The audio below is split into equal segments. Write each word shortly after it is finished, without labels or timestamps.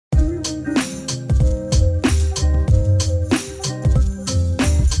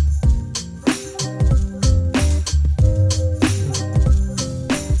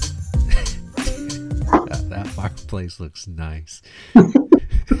place looks nice.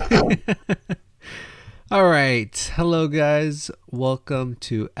 All right. Hello, guys. Welcome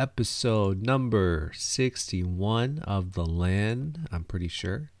to episode number 61 of The Land, I'm pretty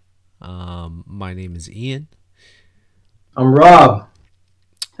sure. My name is Ian. I'm Rob.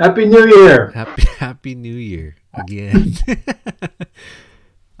 Happy New Year. Happy New Year again.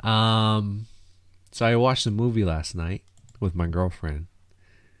 So I watched a movie last night with my girlfriend.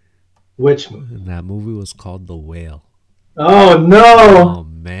 Which movie? And that movie was called The Whale. Oh, no. Oh,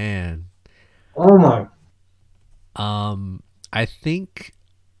 man. Oh, my. I think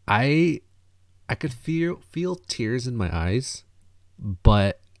I could feel tears in my eyes,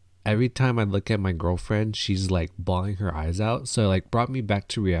 but every time I look at my girlfriend, she's like bawling her eyes out. So it like brought me back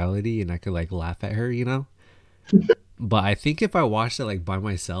to reality, and I could like laugh at her, you know? But I think if I watched it like by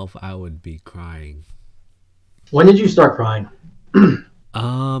myself, I would be crying. When did you start crying?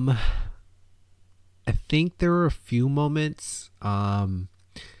 I think there were a few moments. I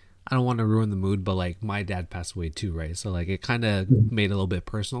don't want to ruin the mood, but like my dad passed away too, right? So like it kind of made it a little bit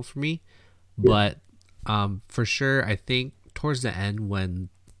personal for me. But for sure, I think towards the end when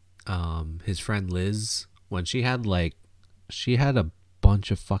his friend Liz, when she had a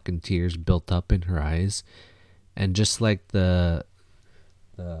bunch of fucking tears built up in her eyes, and just like the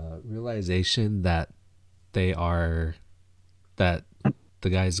realization that the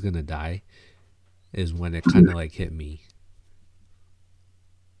guy's gonna die is when it kind of like hit me.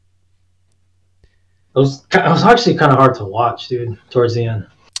 It was actually kind of hard to watch, dude, towards the end.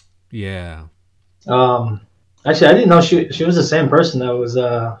 Yeah. Actually, I didn't know she was the same person that was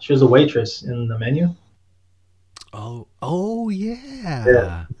she was a waitress in the menu. Oh yeah.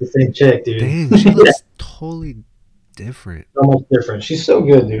 Yeah, the same chick, dude. Dang, she looks totally different. Almost different. She's so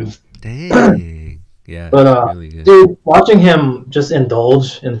good, dude. Dang. Yeah, but really good. Dude, watching him just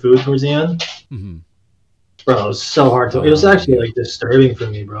indulge in food towards the end, bro, it was so hard to. It was actually like disturbing for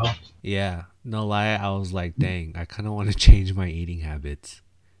me, bro. Yeah, no lie, I was like, dang, I kind of want to change my eating habits.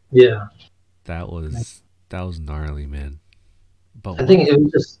 Yeah, that was gnarly, man. But I think it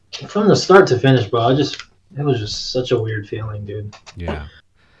was just from the start to finish, bro. It was just such a weird feeling, dude. Yeah,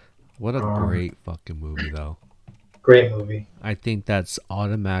 what a great fucking movie, though. Great movie. I think that's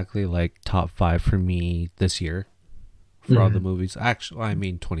automatically like top 5 for me this year for all the movies. Actually, I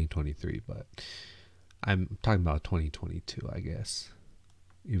mean 2023, but I'm talking about 2022, I guess.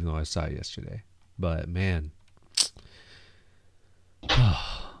 Even though I saw it yesterday. But man,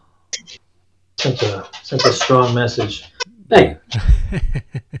 sent a strong message. Hey,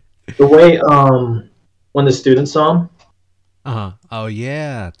 the way when the students saw him. Oh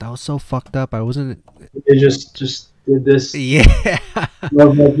yeah, that was so fucked up. I wasn't. They just did this. Yeah.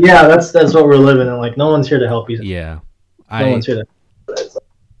 Like, yeah, that's what we're living in. Like, no one's here to help you. Yeah. No one's here to.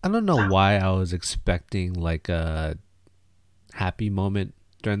 I don't know why I was expecting like a happy moment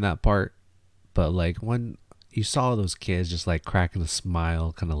during that part, but like when you saw those kids just like cracking a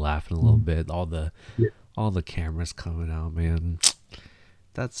smile, kind of laughing a little bit, all the cameras coming out, man,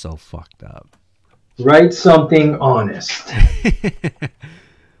 that's so fucked up. Write something honest.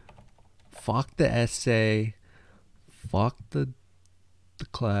 Fuck the essay. Fuck the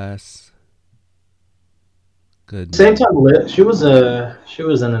class. Good. Same time, she was an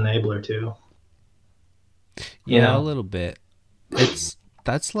enabler too. Yeah, a little bit. It's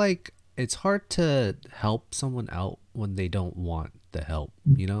hard to help someone out when they don't want the help,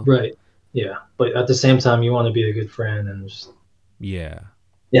 you know? Right. Yeah, but at the same time, you want to be a good friend and just. Yeah.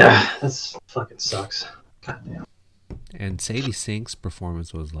 Yeah, that's fucking sucks. Goddamn. And Sadie Sink's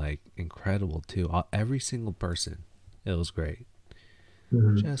performance was like incredible too. Every single person, it was great.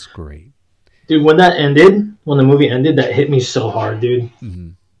 Just great. Dude, when the movie ended, that hit me so hard, dude.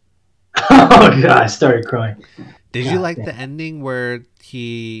 Oh god, I started crying. Did you like the ending where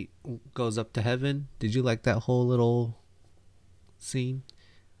he goes up to heaven? Did you like that whole little scene?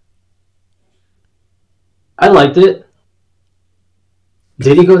 I liked it.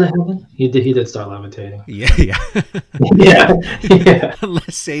 Did he go to heaven? He did start levitating. Yeah. yeah.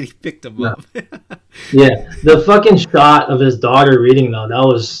 Unless Sadie picked him up. Yeah. The fucking shot of his daughter reading though,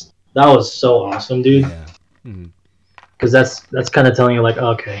 that was so awesome, dude. Yeah. Because that's kind of telling you like,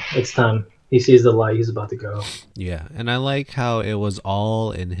 okay, it's time. He sees the light. He's about to go. Yeah, and I like how it was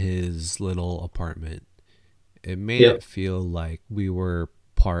all in his little apartment. It made it feel like we were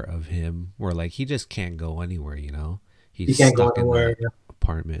part of him. Where like he just can't go anywhere, you know. He's he can't stuck go anywhere. In that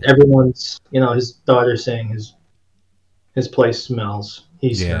apartment. Everyone's, his daughter's saying his place smells.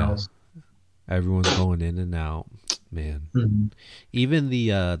 He smells. Everyone's going in and out, man. Even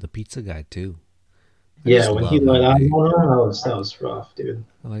the pizza guy too. When he let out, that was rough, dude.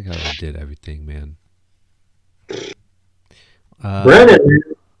 I like how they did everything, man. Brennan,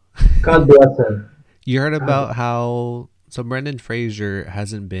 God bless him. You heard God about bless how so Brendan Fraser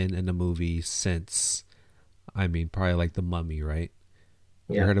hasn't been in a movie since, I mean, probably like The Mummy, right?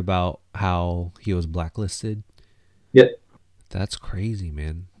 You Yeah. heard about how he was blacklisted? Yep. That's crazy,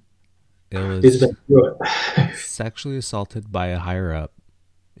 man. It He's was been through it. sexually assaulted by a higher up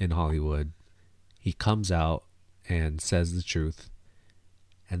in Hollywood. He comes out and says the truth,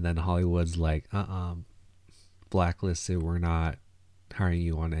 and then Hollywood's like, blacklisted, we're not hiring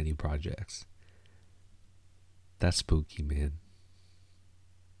you on any projects. That's spooky, man.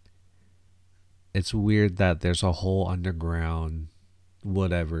 It's weird that there's a whole underground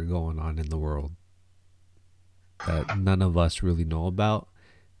whatever going on in the world that none of us really know about,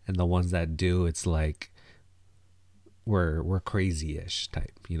 and the ones that do, it's like we're crazy-ish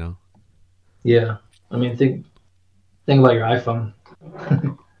type, you know? Yeah. I mean, think about your iPhone.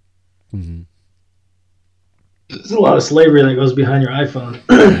 Mm-hmm. There's a lot of slavery that goes behind your iPhone.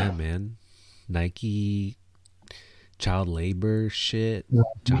 Yeah, man. Nike, child labor shit,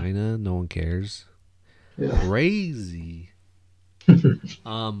 China, no one cares. Yeah. Crazy.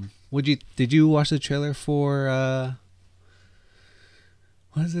 Did you watch the trailer for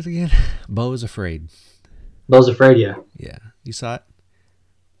what is it again? Beau is Afraid. Beau's Afraid, yeah. Yeah. You saw it?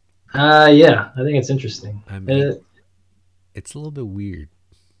 Yeah. I think it's interesting. I mean, it's a little bit weird.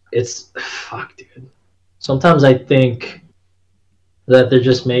 It's fuck, dude. Sometimes I think that they're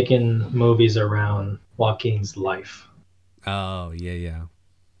just making movies around Joaquin's life. Oh, yeah.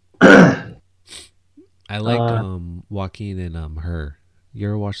 I like Joaquin and Her. You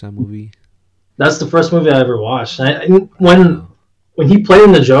ever watch that movie? That's the first movie I ever watched. When he played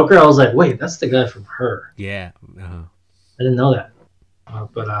in the Joker, I was like, wait, that's the guy from Her. Yeah. I didn't know that.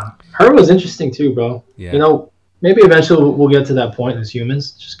 But Her was interesting too, bro. Yeah. You know, maybe eventually we'll get to that point as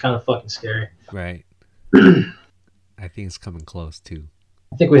humans. It's just kind of fucking scary. Right. I think it's coming close too.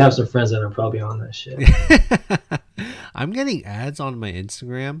 I think we have some friends that are probably on that shit. I'm getting ads on my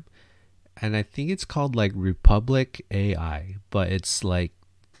Instagram, and I think it's called like Republic AI, but it's like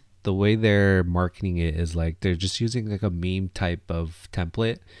the way they're marketing it is like they're just using like a meme type of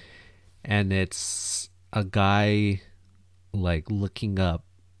template, and it's a guy like looking up.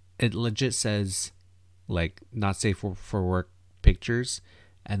 It legit says like not safe for work pictures,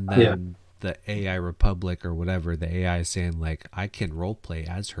 and then the AI Republic or whatever, the AI is saying like I can role play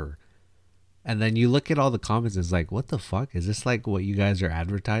as her. And then you look at all the comments, it's like, what the fuck? Is this like what you guys are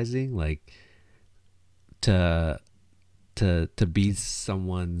advertising? Like to be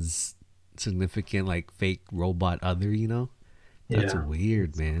someone's significant like fake robot other, you know? That's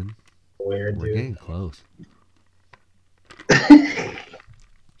weird, man. Weird, We're dude. getting close.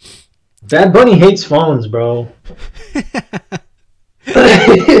 Bad Bunny hates phones, bro.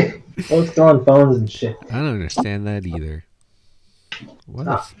 Folks throwing phones and shit. I don't understand that either.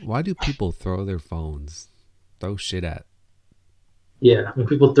 Why do people throw their phones? Throw shit at? Yeah, when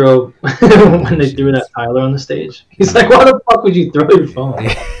people throw when they threw that Tyler on the stage, he's like, "Why the fuck would you throw your phone?"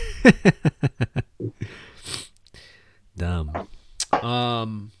 Dumb.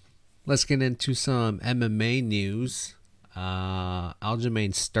 Let's get into some MMA news.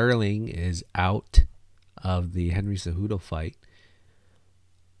 Aljamain Sterling is out of the Henry Cejudo fight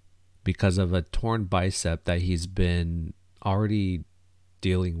because of a torn bicep that he's been already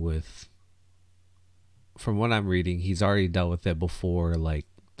dealing with. From what I'm reading, he's already dealt with it before, like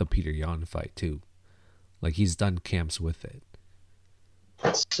the Peter Yan fight too. Like he's done camps with it.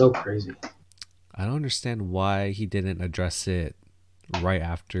 That's so crazy. I don't understand why he didn't address it right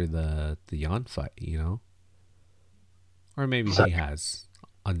after the Yan fight, you know? Or maybe he has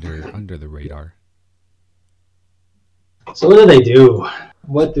under the radar. So what do they do?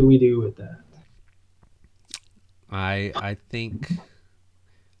 What do we do with that? I think,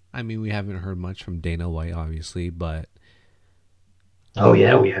 I mean, we haven't heard much from Dana White, obviously, but oh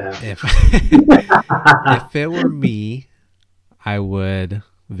yeah, we have. If it were me, I would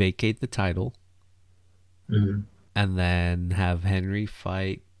vacate the title and then have Henry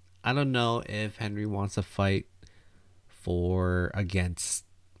fight. I don't know if Henry wants to fight against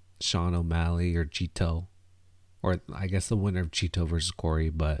Sean O'Malley or Chito, or I guess the winner of Chito versus Corey,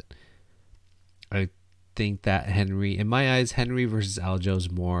 but I think that Henry, in my eyes, Henry versus Aljo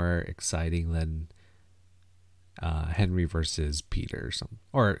is more exciting than Henry versus Peter or something,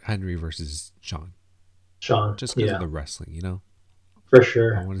 or Henry versus Sean. Just because of the wrestling, you know? For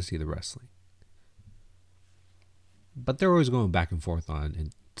sure. I want to see the wrestling. But they're always going back and forth in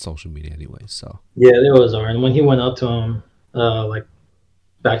social media anyway, so. Yeah, they always are. And when he went up to him, like,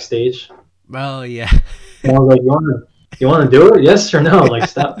 backstage. Oh, yeah. I was like, you want to do it? Yes or no? Like,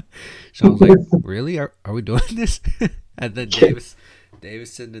 stop. Sean was like, "Really? Are we doing this?" And then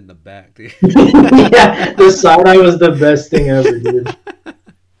Davis sitting in the back, dude. Yeah, the side eye was the best thing ever, dude.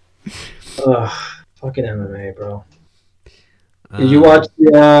 Ugh, fucking MMA, bro. Did you watch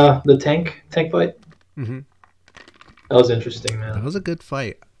the tank fight? Mm-hmm. That was interesting, That man. was a good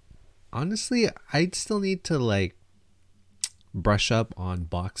fight. Honestly, I still need to like brush up on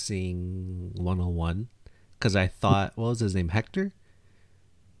boxing 101 because I thought, what was his name, Hector?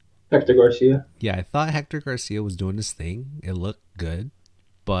 Hector Garcia. Yeah, I thought Hector Garcia was doing his thing. It looked good,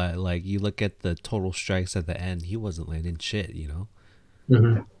 but like you look at the total strikes at the end, he wasn't landing shit, you know.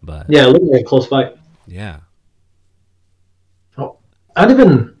 Mm-hmm. But Yeah, it looked like a close fight. yeah. Oh, I didn't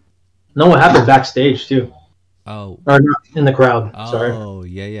even know what happened backstage too, Oh. or not in the crowd. Sorry, Oh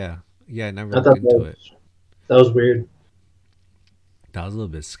yeah, yeah, yeah. I never I looked thought into it. that was weird. That was a little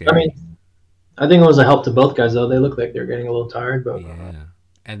bit I mean, scary. I think it was a help to both guys though. They looked like they were getting a little tired, but Yeah.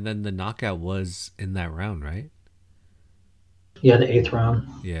 And then the knockout was in that round, right? yeah, the eighth round.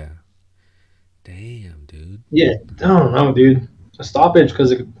 Yeah. Damn, dude. Yeah, I don't know, dude. A stoppage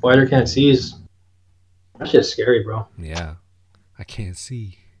because the fighter can't see is that shit's scary, bro. Yeah. I can't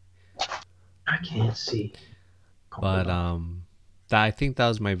see. I can't see. But I think that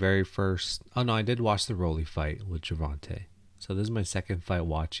was my very first. Oh no, I did watch the Rolly fight with Gervonta. So this is my second fight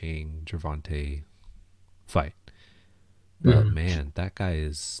watching Gervonta fight. But man, that guy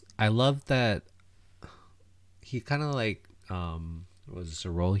is. I love that he kind of like was this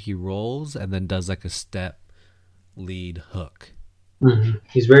a roll? He rolls and then does like a step lead hook.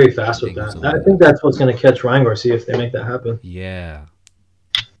 He's very fast with that. I think that's what's going to catch Ryan Garcia if they make that happen. Yeah,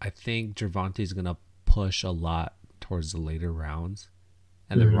 I think Gervonta's gonna push a lot towards the later rounds,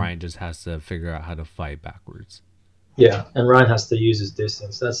 and then Ryan just has to figure out how to fight backwards. Yeah, and Ryan has to use his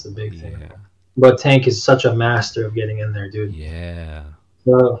distance. That's the big thing. Yeah. But Tank is such a master of getting in there, dude. Yeah.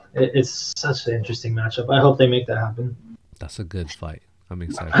 So it's such an interesting matchup. I hope they make that happen. That's a good fight. I'm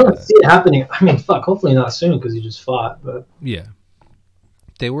excited. I don't see it happening. I mean, fuck. Hopefully not soon because he just fought. But yeah,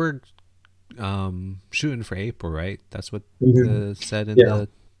 they were shooting for April, right? That's what said in the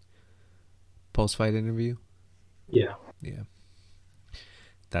post-fight interview. Yeah. Yeah.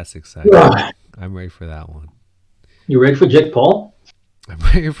 That's exciting. I'm ready for that one. You ready for Jake Paul? I'm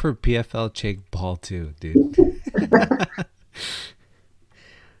ready for PFL Jake Paul too, dude.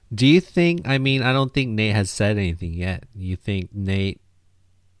 Do you think, I mean, I don't think Nate has said anything yet. You think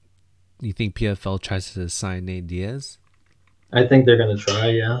PFL tries to sign Nate Diaz? I think they're going to try,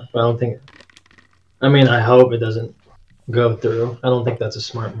 yeah. But I don't think, I mean, I hope it doesn't go through. I don't think that's a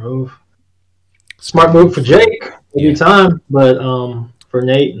smart move. Smart move for Jake every time, but for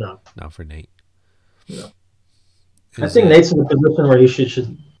Nate, no. Not for Nate. No. I think Nate's in a position where he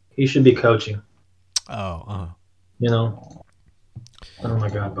should be coaching. Oh, You know? Oh my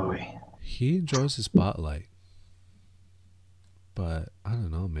God, Bowie. He enjoys the spotlight. But I don't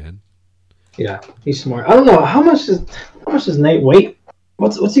know, man. Yeah, he's smart. I don't know how much does Nate weigh?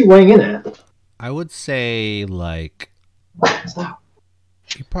 What's he weighing in at? I would say like Stop.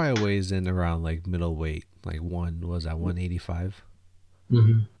 He probably weighs in around like middleweight, like 185.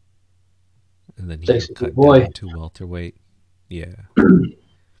 Mm-hmm. And then he can cut down to welterweight. Yeah.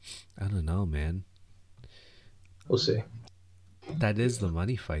 I don't know, man. We'll see. That is the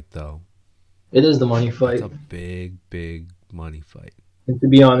money fight, though. It is the money fight. It's a big, big money fight. And to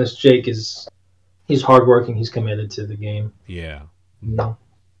be honest, Jake he's hardworking. He's committed to the game. Yeah. You know?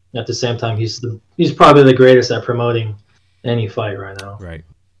 At the same time, he's probably the greatest at promoting any fight right now. Right.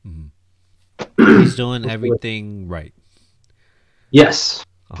 Mm-hmm. He's doing everything right. Yes.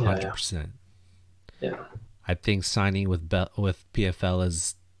 100%. Yeah. I think signing with PFL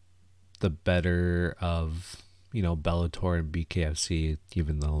is the better of, Bellator and BKFC,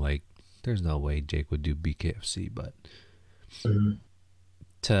 even though, like, there's no way Jake would do BKFC, but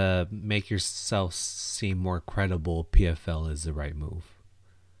to make yourself seem more credible, PFL is the right move.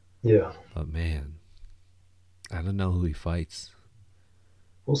 Yeah. But, man, I don't know who he fights.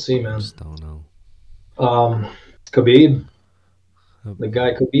 We'll see, man. I just don't know. Khabib. The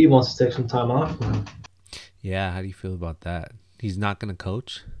guy Khabib wants to take some time off, man. Yeah, how do you feel about that? He's not going to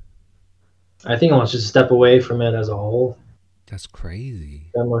coach? I think he wants to step away from it as a whole. That's crazy.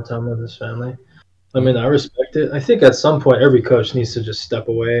 Spend more time with his family. I mean, I respect it. I think at some point every coach needs to just step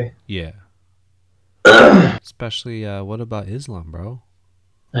away. Yeah. Especially, what about Islam, bro?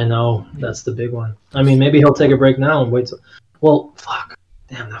 I know. That's the big one. I mean, maybe he'll take a break now and wait till... Well, fuck.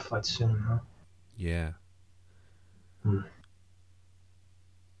 Damn, that fight's soon, huh? Yeah.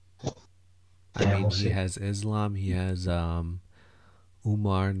 I mean, he has Islam. He has Umar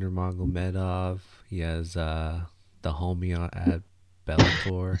Nurmagomedov. He has the homie at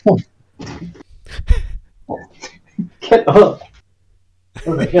Bellator. Get up.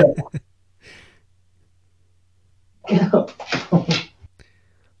 Okay, get up. Get up. Come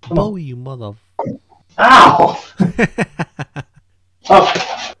on. Bowie, you mother. Ow! Up.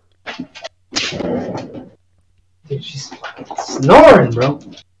 Dude, she's fucking snoring, bro.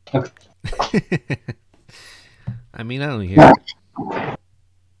 I mean, I don't hear it.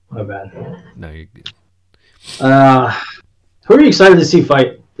 My bad. No, you're good. Who are you excited to see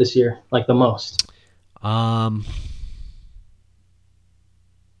fight this year? Like the most?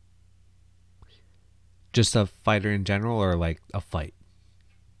 Just a fighter in general, or like a fight?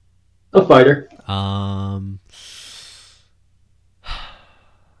 A fighter.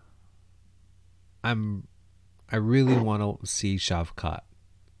 I really want to see Shavkat.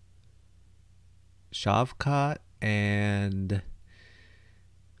 Shavkat and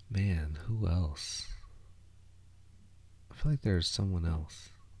man, who else? I feel like there's someone else.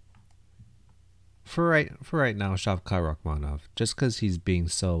 For right now, Shavkat Rakhmonov, just because he's being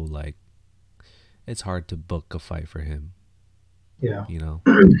so like, it's hard to book a fight for him. Yeah. You know,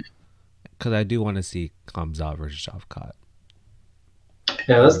 because I do want to see Khamzat versus Shavkat.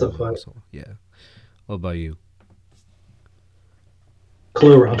 Yeah, that's the fight. So, yeah. What about you?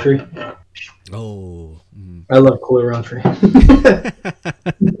 Khalil Rountree. Oh, I love Khalil Rountree.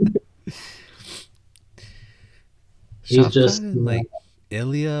 He's just like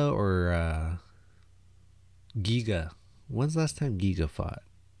Ilya or Giga. When's the last time Giga fought?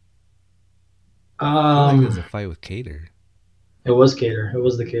 I feel like it was a fight with Cater. It was Cater. It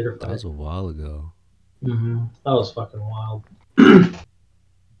was the Cater fight. That was a while ago. Mm-hmm. That was fucking wild.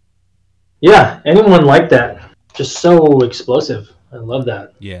 Yeah, anyone like that? Just so explosive. I love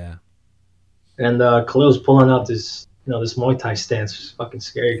that. Yeah. And Khalil's pulling out this, this Muay Thai stance. It's fucking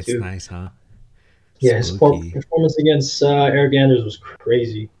scary too. It's nice, huh? Yeah, his performance against Eric Anders was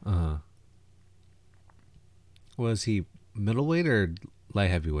crazy. Was he middleweight or light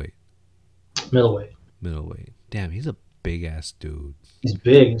heavyweight? Middleweight. Middleweight. Damn, he's a big ass dude. He's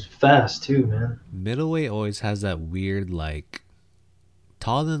big. He's fast too, man. Middleweight always has that weird, like,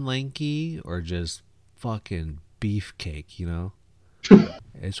 tall and lanky or just fucking beefcake, you know?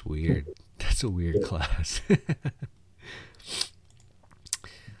 It's weird. That's a weird class.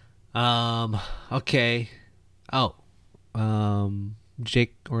 Okay. Oh.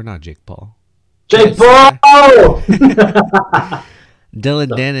 Jake, or not Jake Paul. Jake Paul!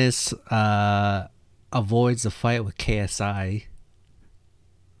 Dylan Dennis avoids the fight with KSI.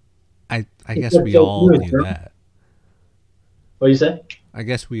 I guess we all knew that. What do you say? I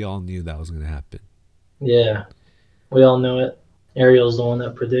guess we all knew that was going to happen. Yeah. We all knew it. Ariel's the one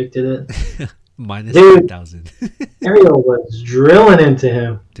that predicted it. Minus 10,000. Ariel was drilling into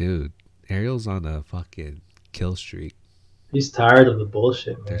him. Dude, Ariel's on a fucking kill streak. He's tired of the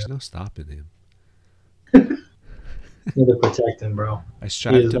bullshit, man. There's no stopping him. Need to protect him, bro. I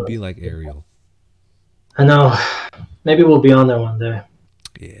strive to be like Ariel. I know. Maybe we'll be on there one day.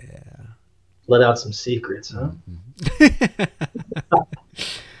 Yeah. Let out some secrets, huh?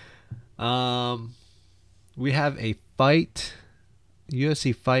 We have a fight.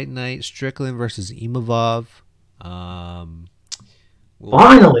 UFC Fight Night. Strickland versus Imavov. Finally,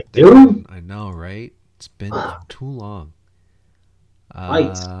 dude. I know, right? It's been too long.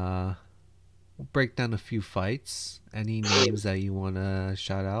 Fights. We'll break down a few fights. Any names that you want to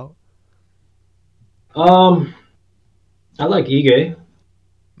shout out? I like Ige.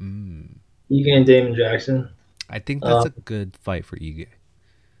 Ige and Damon Jackson. I think that's a good fight for Ige.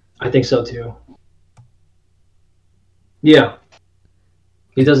 I think so too. Yeah.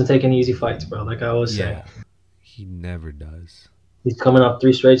 He doesn't take any easy fights, bro. Like I always say. He never does. He's coming off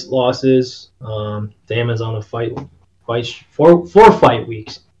 3 straight losses. Damon's on a four fight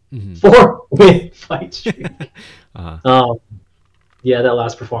weeks. 4-win fight streak. Yeah, that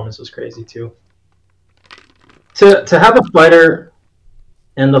last performance was crazy too. To have a fighter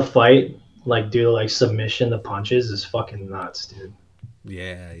end the fight like due to like submission to punches is fucking nuts, dude.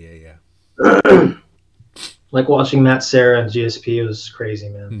 Yeah. Like watching Matt Serra and GSP was crazy,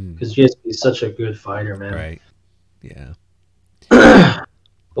 man. Because GSP is such a good fighter, man. Right. Yeah.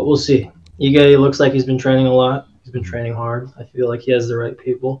 But we'll see. Ige looks like he's been training a lot. He's been training hard. I feel like he has the right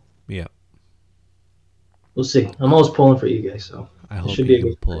people. Yeah. We'll see. I'm always pulling for Ige, so I hope he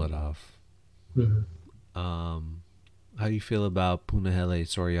can pull it off. Mm-hmm. How do you feel about Punahele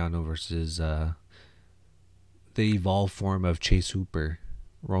Soriano versus the evolved form of Chase Hooper,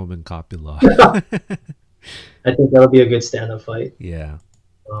 Roman Kopylov? I think that'll be a good stand-up fight. Yeah.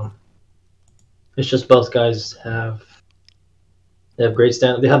 It's just both guys have great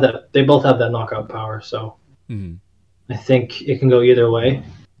stand. They both have that knockout power. So I think it can go either way.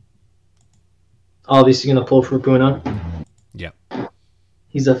 obviously gonna pull for Puna. Yep.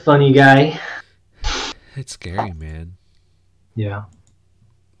 He's a funny guy. It's scary, man. Yeah.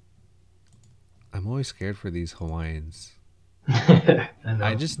 I'm always scared for these Hawaiians. I know.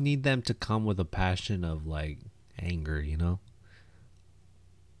 I just need them to come with a passion of like anger, you know?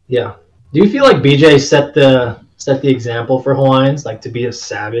 Yeah. Do you feel like BJ set the example for Hawaiians, like to be a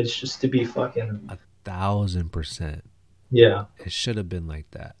savage, just to be fucking 1,000%. yeah. It should have been like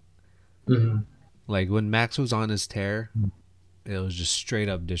that. Mm-hmm. Like when Max was on his tear, it was just straight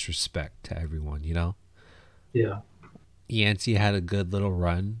up disrespect to everyone, you know? Yeah. Yancey had a good little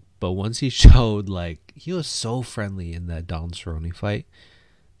run, but once he showed, like, he was so friendly in that Don Cerrone fight,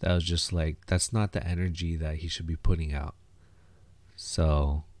 that was just like, that's not the energy that he should be putting out.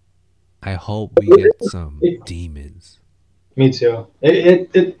 So I hope we get some demons. Me too.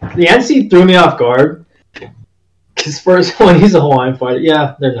 The NC threw me off guard. Because first one, he's a Hawaiian fighter.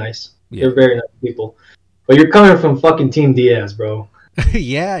 Yeah, they're nice. Yeah. They're very nice people. But you're coming from fucking Team Diaz, bro.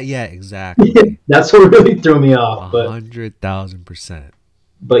 yeah, exactly. That's what really threw me off. 100,000%.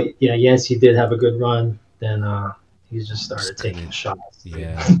 But yeah, Yancey did have a good run. Then he just started taking shots.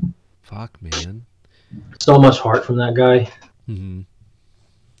 Yeah. Fuck, man. So much heart from that guy. Mm-hmm.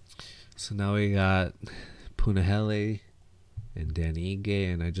 So now we got Punahele and Danny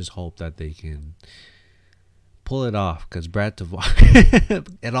Ige, and I just hope that they can pull it off, because Brad Tavares,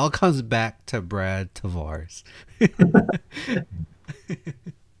 it all comes back to Brad Tavares.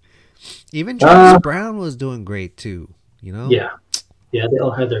 Even Travis Brown was doing great too, you know? Yeah, they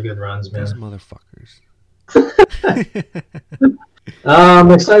all had their good runs, man. Those motherfuckers.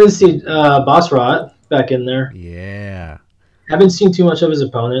 I'm excited to see Boss Rot back in there. Yeah. Haven't seen too much of his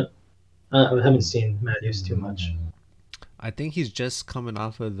opponent. I haven't seen Matthews too much. I think he's just coming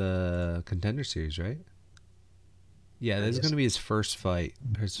off of the Contender Series, right? Yeah, this is going to be his first fight,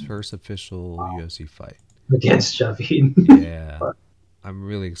 his first official UFC fight. Against Javid. Yeah. I'm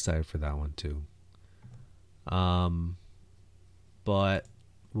really excited for that one too. But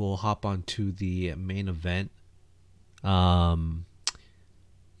we'll hop on to the main event. You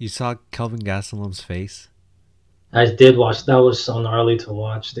saw Kelvin Gastelum's face? I did watch. That was so gnarly to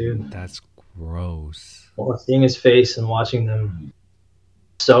watch, dude. That's gross. Well, seeing his face and watching them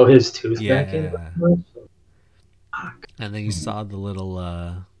sew his tooth back in. And then you saw the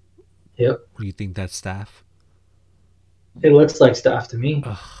little Yep. You think that's staph? It looks like staph to me.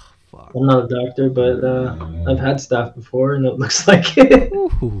 Ugh, fuck. I'm not a doctor, but I've had staph before, and it looks like it.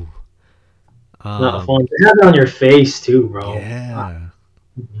 Ooh. Not fun. You have it on your face too, bro. Yeah.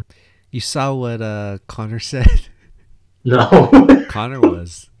 You saw what Connor said? No. Connor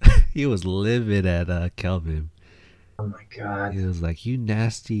he was livid at Kelvin. Oh my god. He was like, "You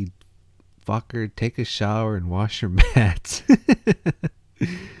nasty fucker, take a shower and wash your mats.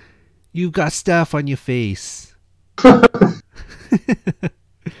 You've got staph on your face."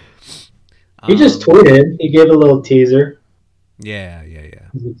 He just tweeted. He gave a little teaser. Yeah.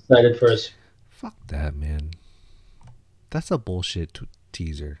 He's excited for us. Fuck that, man. That's a bullshit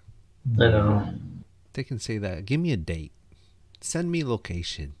teaser. I know. They can say that. Give me a date. Send me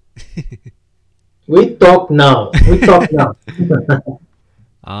location. We talk now.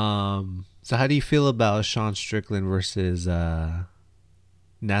 So how do you feel about Sean Strickland versus Nasruddin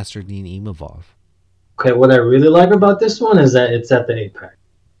Imavov? Okay, what I really like about this one is that it's at the 8-pack.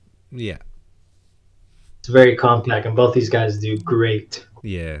 Yeah. It's very compact, and both these guys do great.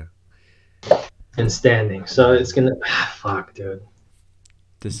 Yeah. In standing. So it's going to... Fuck, dude.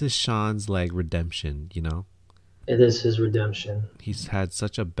 This is Sean's, like, redemption, you know? It is his redemption. He's had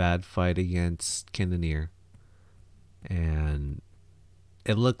such a bad fight against Cannonier. And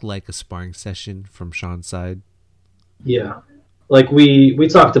it looked like a sparring session from Sean's side. Yeah. Like, we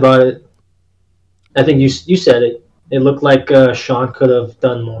talked about it. I think you said it. It looked like Sean could have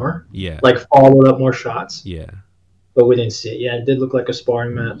done more. Yeah. Like, followed up more shots. Yeah. But we didn't see it. Yeah, it did look like a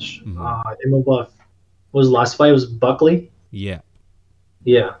sparring match. Mm-hmm. Imavov. What was the last fight? It was Buckley? Yeah.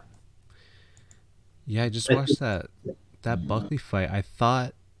 Yeah. Yeah, I just watched that Buckley fight. I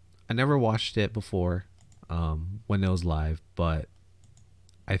never watched it before when it was live, but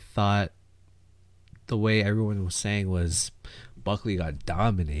I thought the way everyone was saying was Buckley got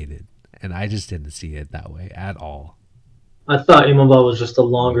dominated, and I just didn't see it that way at all. I thought Imavov was just a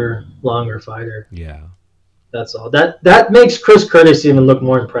longer fighter. Yeah. That's all. That makes Chris Curtis even look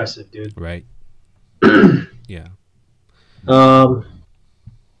more impressive, dude. Right. Yeah.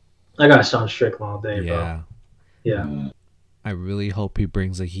 I got Sean Strickland all day, yeah. bro. Yeah. I really hope he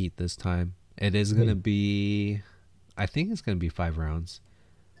brings the heat this time. It is going to be... I think it's going to be 5 rounds.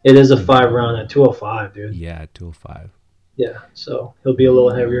 It is a 5-round at 205, dude. Yeah, 205. Yeah, so he'll be a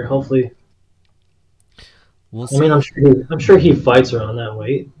little heavier. Hopefully We'll I mean, see. I'm sure he fights around that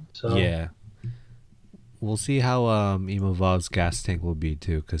weight. So Yeah, we'll see how Imavov's gas tank will be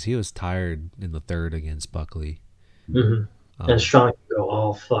too, because he was tired in the third against Buckley. hmm and Um, Strong can go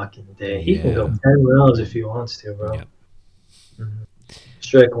all fucking day. He can go yeah, 10 rounds if he wants to, bro. yep. hmm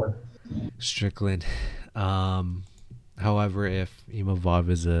Strickland. Strickland. Um, However, if Imavov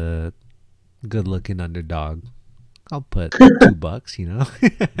is a good-looking underdog, I'll put $2. You know.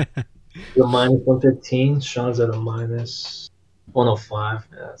 The minus 115. Sean's at a minus 105.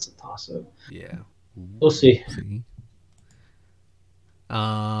 Yeah, that's a toss up. Yeah. We'll see. See.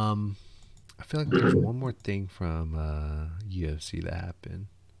 I feel like there's one more thing from UFC that happened.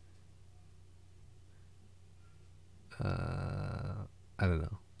 I don't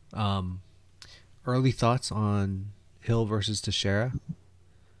know. Early thoughts on Hill versus Teixeira?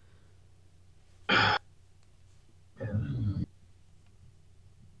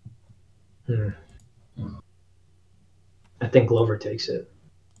 Hmm. I think Glover takes it.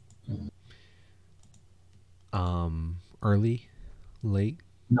 Early, late,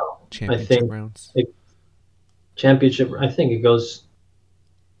 No, I championship think rounds. championship. I think it goes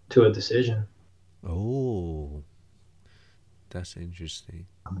to a decision. Oh, that's interesting.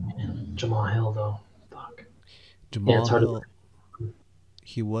 Jamal Hill, though. Fuck. Yeah, it's Jamal hard Hill, to.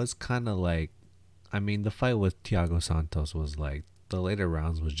 he was kind of like, I mean, the fight with Thiago Santos was like, the later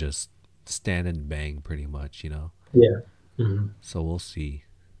rounds was just stand and bang pretty much, you know? Yeah. hmm So we'll see.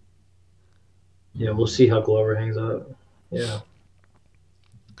 Yeah, we'll see how Glover hangs up. Yeah.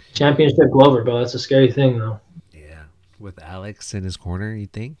 Championship Glover, bro. That's a scary thing, though. Yeah. With Alex in his corner, you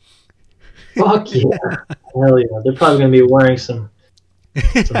think? Fuck yeah. Hell yeah. They're probably going to be wearing some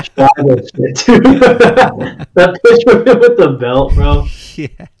tribal shit, too. That picture of him with the belt, bro.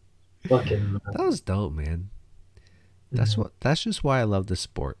 Yeah. Fucking. That was dope, man. That's just why I love this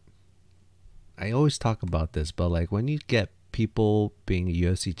sport. I always talk about this, but like when you get people being a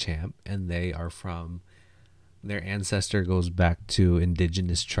UFC champ and they are from their ancestor goes back to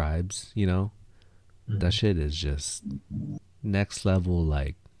indigenous tribes, you know, that shit is just next level,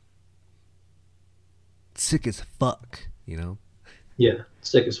 like sick as fuck, you know. Yeah,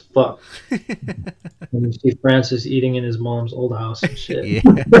 sick as fuck. And you see Francis eating in his mom's old house and shit. Yeah.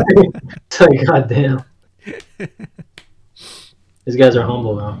 It's like, goddamn. These guys are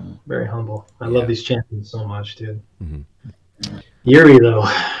humble, though. Very humble. I love these champions so much, dude. Mm-hmm. Yuri, though,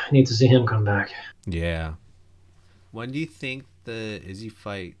 I need to see him come back. Yeah. When do you think the Izzy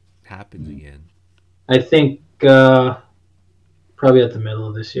fight happens again? I think probably at the middle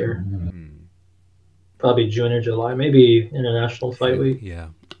of this year. Probably June or July. Maybe International Fight Week. Yeah.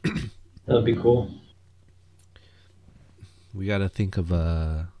 That would be cool. We got to think of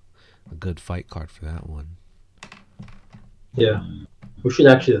a good fight card for that one. Yeah. We should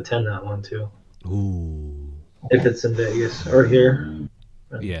actually attend that one, too. Ooh. If it's in Vegas or here.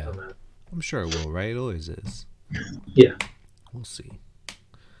 Yeah. I'm sure it will, right? It always is. Yeah. We'll see.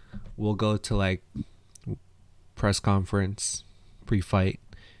 We'll go to like press conference, pre-fight,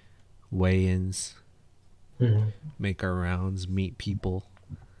 weigh-ins, make our rounds, meet people.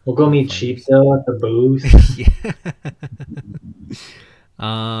 We'll go meet Cheap, though, at the booth.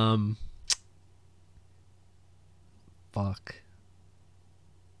 Yeah. Fuck.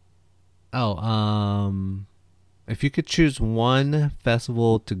 Oh, if you could choose one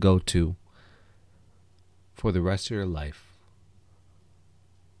festival to go to for the rest of your life.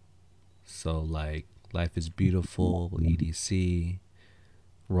 So like Life is Beautiful, EDC,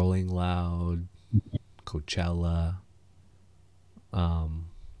 Rolling Loud, Coachella.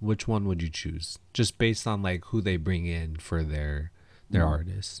 Which one would you choose? Just based on like who they bring in for their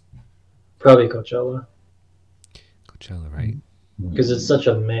artists. Probably Coachella. Coachella, right? Because it's such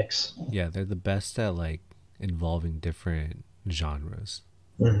a mix. Yeah, they're the best at like involving different genres.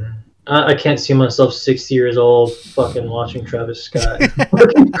 I can't see myself 60 years old fucking watching Travis Scott.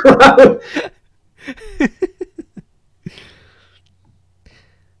 Fucking crowd.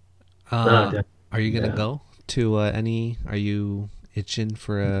 Are you gonna go to any? Are you itching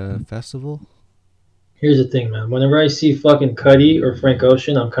for a festival? Here's the thing, man. Whenever I see fucking Cuddy or Frank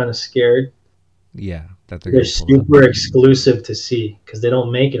Ocean, I'm kind of scared. Yeah, that they're super exclusive to see because they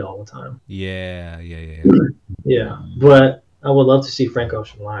don't make it all the time. Yeah. Yeah, but I would love to see Frank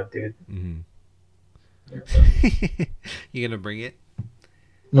Ocean live, dude. You gonna bring it? I'm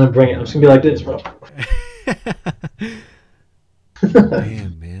gonna bring it. I'm just gonna be like this, bro.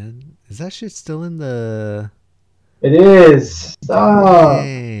 Damn, man. Is that shit still in the... It is. Stop.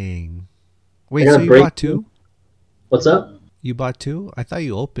 Dang. Wait, so you bought two? What's up? You bought two? I thought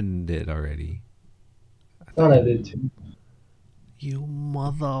you opened it already. I thought I did too. You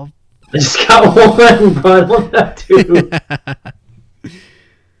motherfucker. I just got one, bro. I don't have two.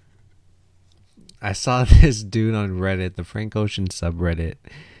 I saw this dude on Reddit, the Frank Ocean subreddit.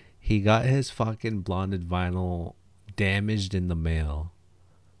 He got his fucking blonded vinyl damaged in the mail.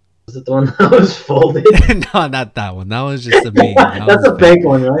 Was it the one that was folded? No, not that one. That was just a meme. That's a fake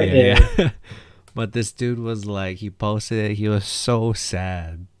one, right? Yeah. But this dude was like, he posted it. He was so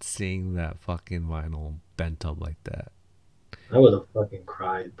sad seeing that fucking vinyl bent up like that. I would have fucking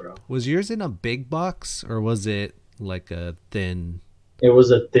cried, bro. Was yours in a big box or was it like a thin? It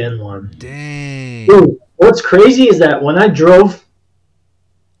was a thin one. Dang. Dude, what's crazy is that when I drove,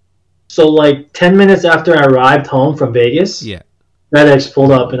 so like 10 minutes after I arrived home from Vegas, Yeah. FedEx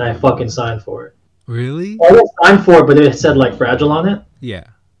pulled up and I fucking signed for it. Really? I didn't sign for it, but it said like fragile on it. Yeah.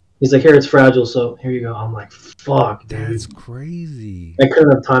 He's like, here, it's fragile, so here you go. I'm like, fuck, dude. That's crazy. I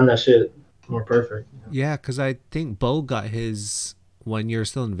couldn't have timed that shit more perfect. Yeah, because I think Bo got his when you're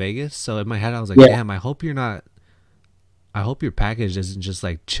still in Vegas. So in my head, I was like, Yeah. damn, I hope you're not. I hope your package isn't just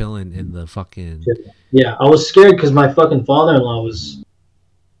like chilling in the fucking. Yeah, I was scared because my fucking father-in-law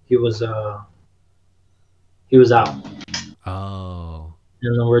he was out. Oh.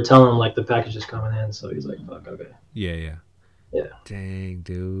 And then we're telling him like the package is coming in, so he's like, fuck, okay. Yeah. Yeah. Dang,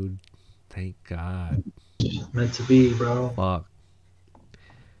 dude. Thank God. Meant to be, bro. Fuck.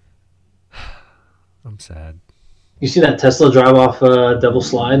 I'm sad. You see that Tesla drive off double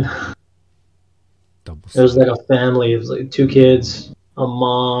slide? It was like a family. It was like 2 kids, a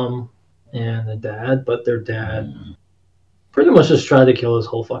mom, and a dad. But their dad pretty much just tried to kill his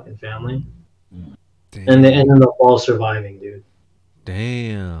whole fucking family. Damn. And they ended up all surviving, dude.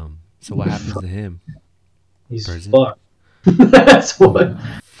 Damn. So what happens to him? He's Prison? fucked. That's what.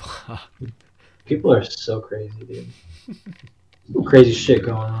 Fuck. People are so crazy, dude. Some crazy shit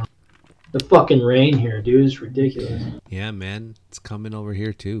going on. The fucking rain here, dude, is ridiculous. Yeah, man. It's coming over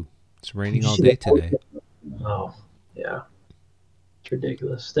here too. It's raining all day today. Oh, yeah. It's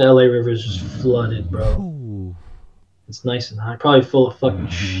ridiculous. The LA River is just flooded, bro. Ooh. It's nice and high. Probably full of fucking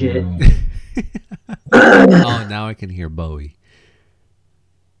shit. Oh, now I can hear Bowie.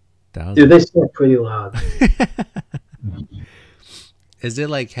 Dude, they snort pretty loud. Is it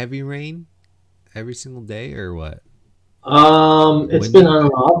like heavy rain every single day or what? It's been on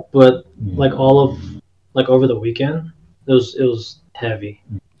and off, but like over the weekend, it was heavy.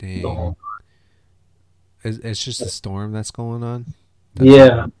 Dang. It's just a storm that's going on?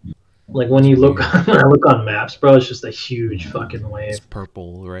 Yeah. Like when I look on maps, bro, it's just a huge fucking wave. It's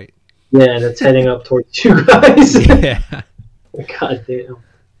purple, right? Yeah, and it's heading up towards you guys. Yeah. God damn.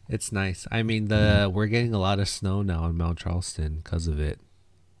 It's nice. I mean, we're getting a lot of snow now in Mount Charleston because of it.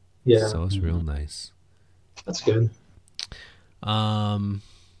 Yeah. So it's real nice. That's good. I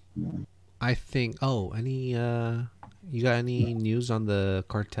think. Oh, you got any news on the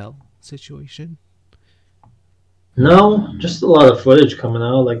cartel situation? No, just a lot of footage coming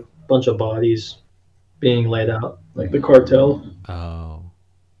out, like a bunch of bodies being laid out, like the cartel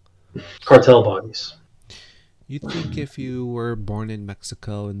bodies. You think if you were born in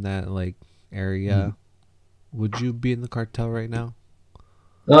Mexico in that like area, would you be in the cartel right now?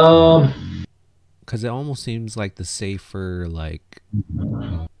 Because it almost seems like the safer like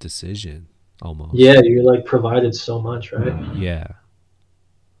decision, almost. Yeah, you're like provided so much, right? Yeah.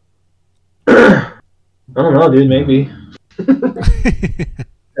 I don't know, dude. Maybe.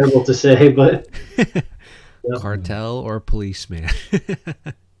 Terrible to say, but yeah. Cartel or policeman.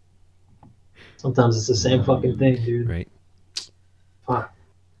 Sometimes it's the same fucking thing, dude. Right. Fuck.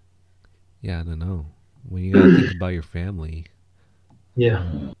 Yeah, I don't know. When you gotta think about your family. Yeah.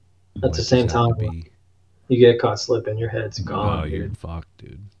 At the same time, you get caught slipping, your head's gone. Oh, you're fucked,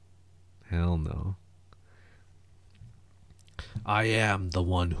 dude. Hell no. I am the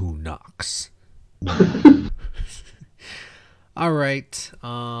one who knocks. All right.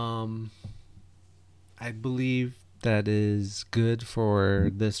 I believe that is good for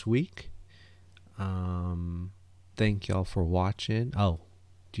this week. Thank y'all for watching. Oh,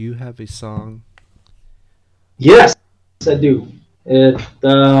 do you have a song? Yes, I do.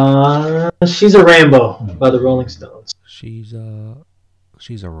 She's a Rainbow by the Rolling Stones. She's a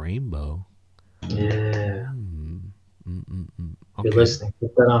rainbow. Yeah. Okay. You're listening.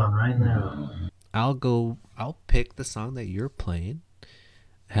 Put that on right now. I'll pick the song that you're playing.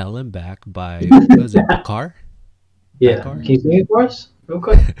 Hell and Back by, what is it, Bakar? Yeah. Bakar? Can you sing it for us real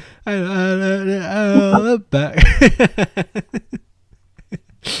quick? Back.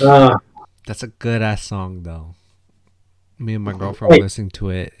 That's a good ass song though. Me and my girlfriend were listening to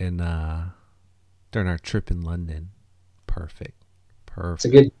it during our trip in London. Perfect. It's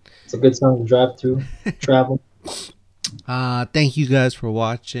a good song to drive to, travel. Thank you guys for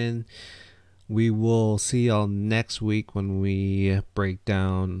watching. We will see y'all next week when we break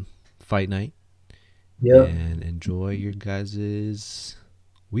down Fight Night. Yep. And enjoy your guys'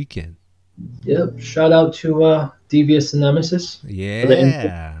 weekend. Yep. Shout out to Devious and Nemesis for the input.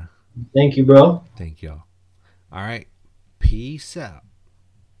 Yeah. Thank you, bro. Thank y'all. All right. Peace out.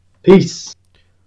 Peace.